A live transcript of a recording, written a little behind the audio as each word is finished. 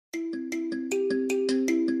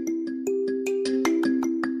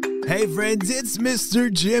Hey friends, it's Mr.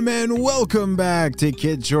 Jim and welcome back to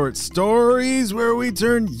Kid Short Stories, where we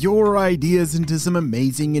turn your ideas into some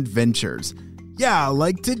amazing adventures. Yeah,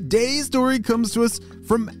 like today's story comes to us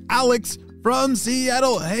from Alex from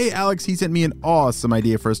Seattle. Hey Alex, he sent me an awesome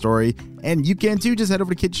idea for a story, and you can too. Just head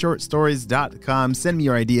over to kidshortstories.com, send me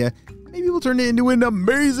your idea. Maybe we'll turn it into an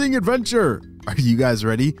amazing adventure. Are you guys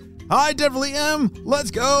ready? I definitely am.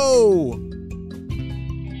 Let's go.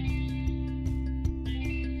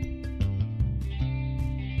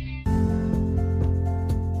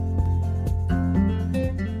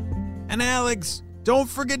 And Alex, don't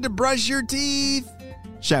forget to brush your teeth,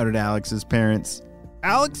 shouted Alex's parents.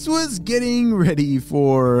 Alex was getting ready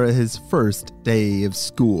for his first day of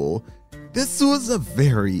school. This was a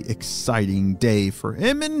very exciting day for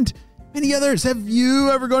him and many others. Have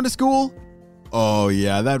you ever gone to school? Oh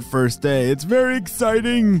yeah, that first day, it's very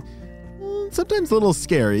exciting. Sometimes a little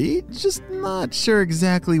scary, just not sure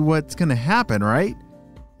exactly what's gonna happen, right?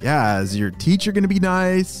 Yeah, is your teacher gonna be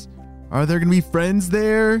nice? Are there gonna be friends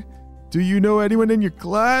there? Do you know anyone in your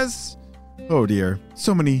class? Oh dear,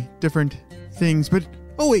 so many different things, but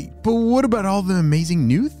what about all the amazing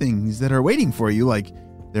new things that are waiting for you? Like,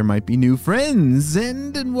 there might be new friends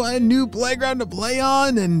and a new playground to play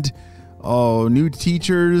on and new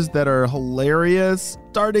teachers that are hilarious.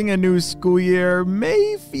 Starting a new school year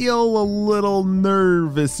may feel a little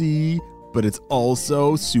nervous-y, but it's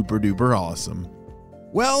also super duper awesome.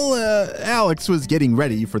 Well, Alex was getting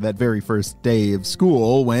ready for that very first day of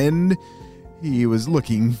school when he was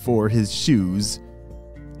looking for his shoes.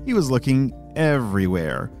 He was looking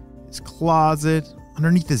everywhere. His closet,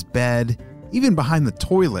 underneath his bed, even behind the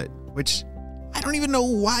toilet, which I don't even know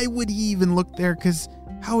why would he even look there, because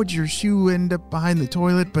how would your shoe end up behind the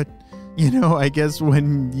toilet? But, I guess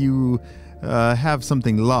when you have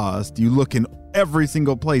something lost, you look in every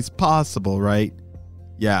single place possible, right?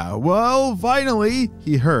 Yeah, well, finally,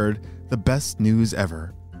 he heard the best news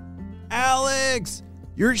ever. Alex,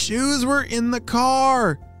 your shoes were in the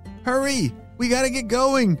car. Hurry, we gotta get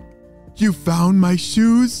going. You found my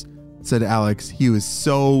shoes? Said Alex. He was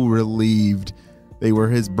so relieved. They were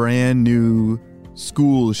his brand new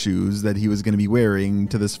school shoes that he was going to be wearing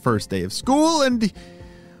to this first day of school, and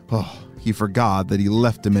he forgot that he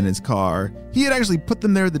left them in his car. He had actually put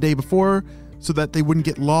them there the day before so that they wouldn't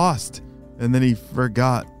get lost. And then he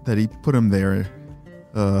forgot that he put them there.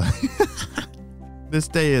 This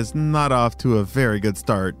day is not off to a very good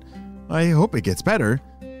start. I hope it gets better.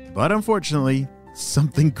 But unfortunately,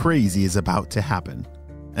 something crazy is about to happen.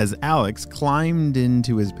 As Alex climbed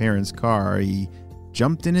into his parents' car, he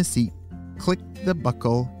jumped in his seat, clicked the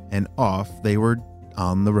buckle, and off they were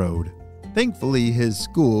on the road. Thankfully, his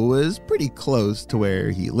school was pretty close to where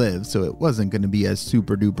he lived, so it wasn't going to be a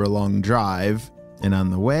super duper long drive. And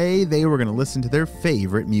on the way, they were going to listen to their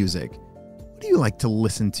favorite music. What do you like to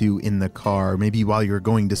listen to in the car, maybe while you're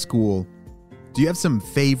going to school? Do you have some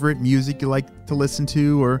favorite music you like to listen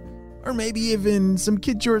to, or maybe even some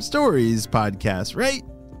Kid Short Stories podcasts, right?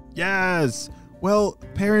 Yes! Well,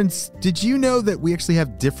 parents, did you know that we actually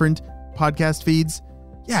have different podcast feeds?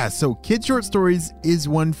 Yeah, so Kid Short Stories is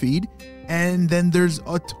one feed, and then there's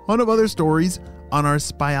a ton of other stories on our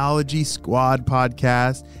Spyology Squad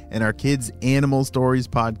podcast and our Kids Animal Stories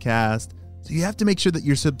podcast. So you have to make sure that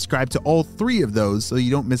you're subscribed to all three of those so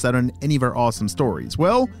you don't miss out on any of our awesome stories.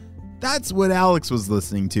 Well, that's what Alex was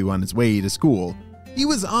listening to on his way to school. He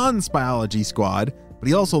was on Spyology Squad, but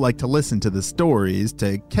he also liked to listen to the stories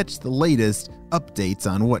to catch the latest updates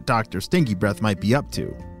on what Dr. Stinky Breath might be up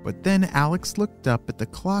to. But then Alex looked up at the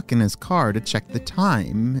clock in his car to check the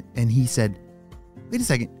time, and he said, "Wait a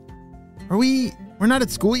second. We're not at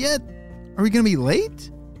school yet? Are we going to be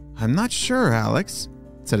late?" "I'm not sure, Alex,"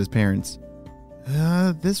 said his parents.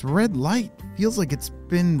 This red light feels like it's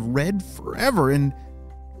been red forever, and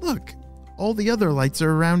look, all the other lights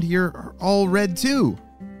around here are all red too."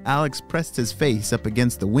 Alex pressed his face up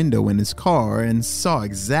against the window in his car and saw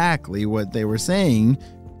exactly what they were saying.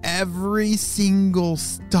 Every single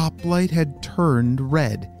stoplight had turned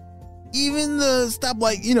red. Even the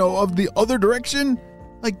stoplight, of the other direction,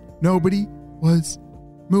 like nobody was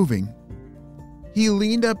moving. He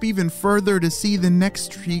leaned up even further to see the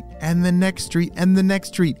next street and the next street and the next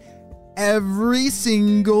street. Every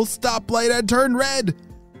single stoplight had turned red.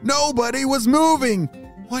 Nobody was moving.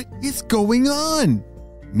 What is going on?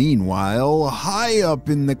 Meanwhile, high up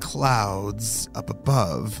in the clouds up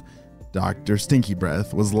above, Dr. Stinky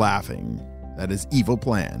Breath was laughing that his evil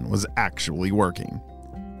plan was actually working.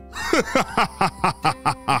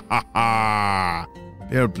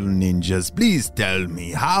 Purple ninjas, please tell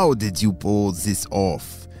me, how did you pull this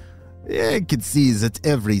off? I can see that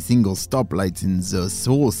every single stoplight in the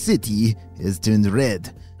whole city is turned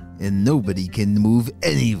red, and nobody can move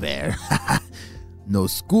anywhere. No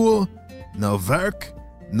school, no work,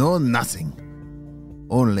 no nothing.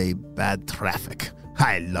 Only bad traffic.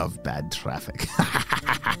 I love bad traffic.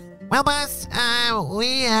 Well, boss,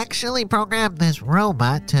 we actually programmed this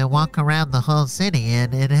robot to walk around the whole city,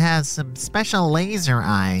 and it has some special laser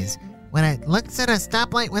eyes. When it looks at a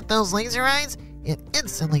stoplight with those laser eyes, it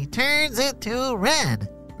instantly turns it to red.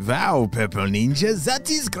 Wow, Purple Ninja, that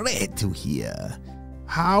is great to hear.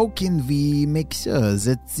 How can we make sure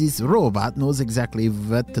that this robot knows exactly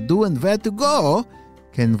what to do and where to go?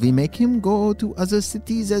 Can we make him go to other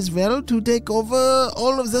cities as well to take over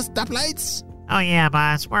all of the stoplights? Oh yeah,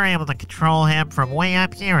 boss, we're able to control him from way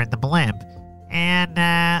up here in the blimp. And,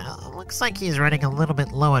 looks like he's running a little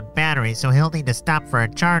bit low on battery, so he'll need to stop for a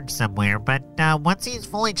charge somewhere. But, once he's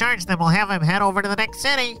fully charged, then we'll have him head over to the next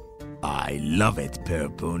city. I love it,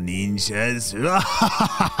 Purple Ninjas.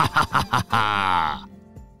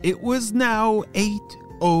 It was now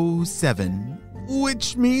 8:07,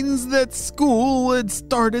 which means that school had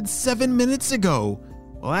started 7 minutes ago.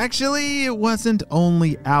 Well, actually, it wasn't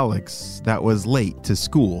only Alex that was late to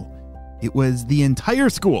school. It was the entire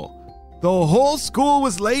school. The whole school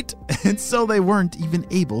was late, and so they weren't even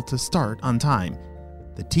able to start on time.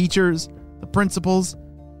 The teachers, the principals,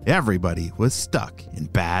 everybody was stuck in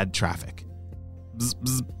bad traffic. Bzz,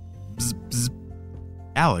 bzz, bzz, bzz.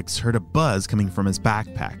 Alex heard a buzz coming from his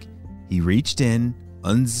backpack. He reached in,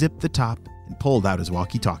 unzipped the top, and pulled out his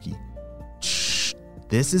walkie-talkie. Shh,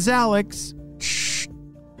 this is Alex. Shh.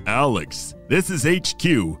 Alex, this is HQ.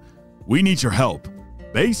 We need your help.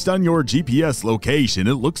 Based on your GPS location,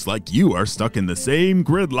 it looks like you are stuck in the same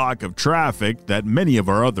gridlock of traffic that many of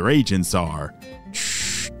our other agents are.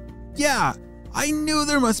 Shh. Yeah, I knew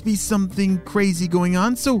there must be something crazy going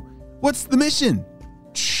on, so what's the mission?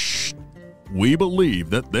 Shh. We believe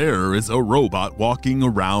that there is a robot walking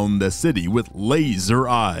around the city with laser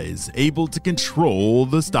eyes, able to control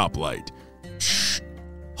the stoplight. Shh.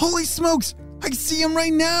 Holy smokes, I see him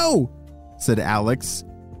right now, said Alex.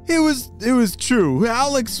 It was true.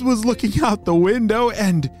 Alex was looking out the window,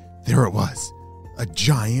 and there it was. A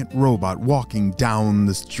giant robot walking down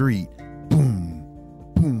the street. Boom,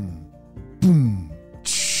 boom, boom.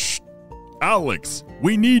 Shh. Alex,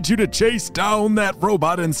 we need you to chase down that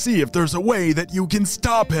robot and see if there's a way that you can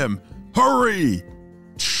stop him. Hurry!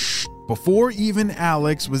 Shh. Before even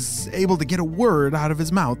Alex was able to get a word out of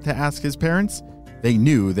his mouth to ask his parents, they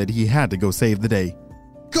knew that he had to go save the day.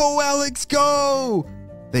 Go, Alex, go!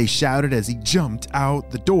 They shouted as he jumped out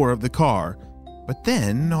the door of the car. But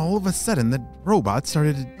then, all of a sudden, the robot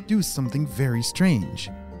started to do something very strange.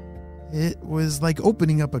 It was like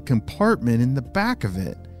opening up a compartment in the back of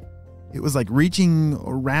it. It was like reaching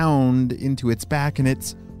around into its back, and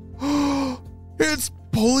it's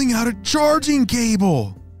pulling out a charging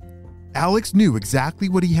cable. Alex knew exactly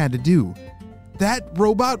what he had to do. That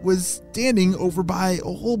robot was standing over by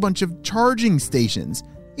a whole bunch of charging stations.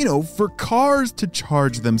 For cars to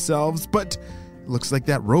charge themselves, but it looks like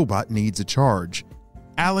that robot needs a charge.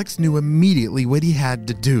 Alex knew immediately what he had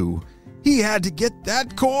to do. He had to get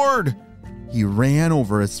that cord. He ran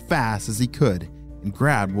over as fast as he could and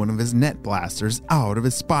grabbed one of his net blasters out of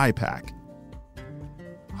his spy pack.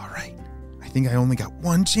 All right, I think I only got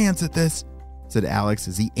one chance at this, said Alex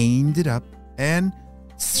as he aimed it up, and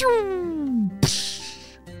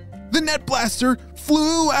the net blaster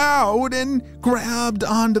flew out and grabbed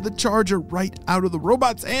onto the charger right out of the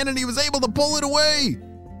robot's hand, and he was able to pull it away.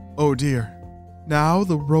 Oh dear. Now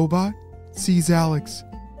the robot sees Alex.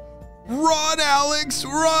 Run, Alex,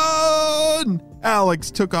 run!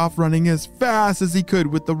 Alex took off running as fast as he could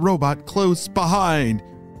with the robot close behind.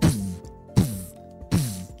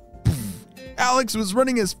 Alex was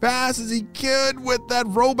running as fast as he could with that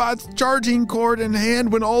robot's charging cord in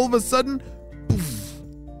hand when all of a sudden,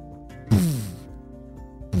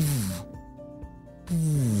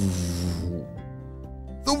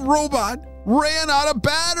 the robot ran out of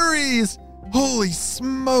batteries. Holy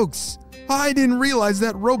smokes. I didn't realize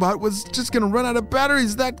that robot was just going to run out of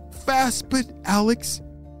batteries that fast, but Alex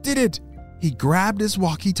did it. He grabbed his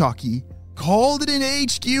walkie-talkie, called it in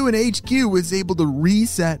HQ, and HQ was able to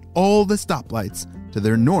reset all the stoplights to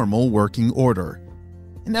their normal working order.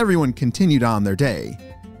 And everyone continued on their day.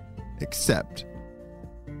 Except,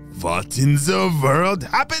 what in the world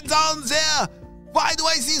happened down there? Why do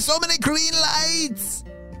I see so many green lights?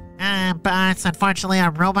 Boss, unfortunately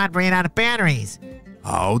our robot ran out of batteries.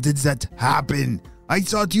 How did that happen? I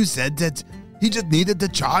thought you said that he just needed to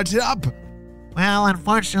charge it up. Well,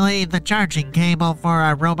 unfortunately, the charging cable for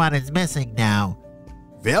our robot is missing now.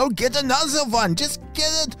 We'll get another one. Just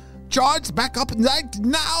get it charged back up right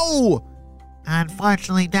now.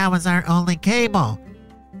 Unfortunately, that was our only cable.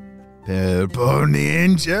 Purple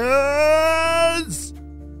Ninjas!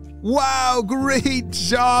 Wow, great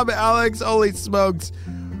job, Alex. Holy smokes.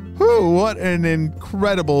 Whew, what an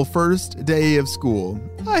incredible first day of school.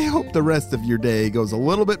 I hope the rest of your day goes a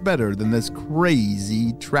little bit better than this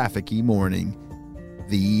crazy, trafficky morning.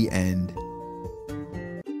 The end.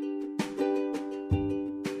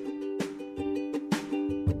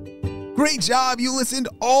 Great job. You listened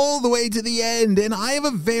all the way to the end, and I have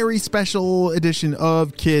a very special edition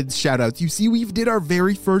of Kids Shoutouts. You see, we did our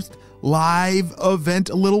very first live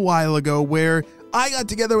event a little while ago where I got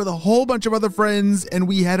together with a whole bunch of other friends and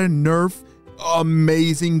we had a Nerf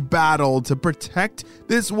amazing battle to protect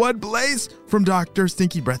this one place from Dr.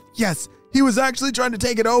 Stinky Breath. Yes, he was actually trying to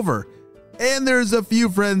take it over. And there's a few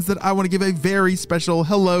friends that I want to give a very special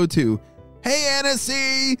hello to. Hey, Anna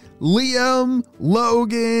C., Liam,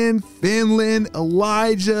 Logan, Finland,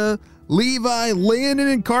 Elijah, Levi, Landon,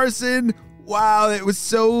 and Carson. Wow, it was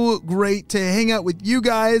so great to hang out with you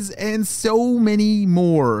guys and so many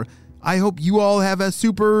more. I hope you all have a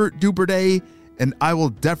super duper day, and I will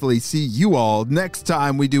definitely see you all next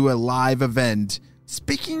time we do a live event.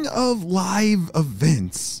 Speaking of live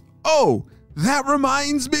events, oh, that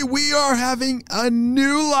reminds me, we are having a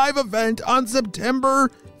new live event on September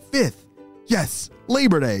 5th. Yes,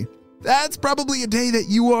 Labor Day. That's probably a day that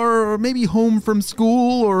you are maybe home from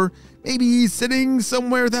school or maybe sitting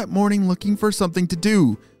somewhere that morning looking for something to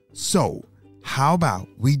do. So, how about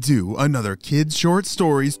we do another Kids Short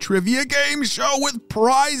Stories trivia game show with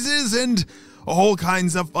prizes and all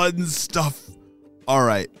kinds of fun stuff? All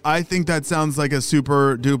right, I think that sounds like a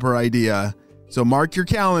super duper idea. So mark your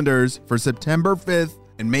calendars for September 5th.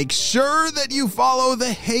 And make sure that you follow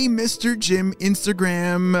the Hey Mr. Jim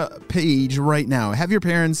Instagram page right now. Have your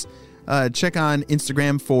parents check on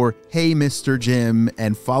Instagram for Hey Mr. Jim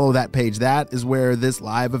and follow that page. That is where this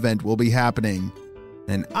live event will be happening.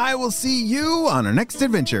 And I will see you on our next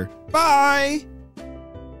adventure. Bye!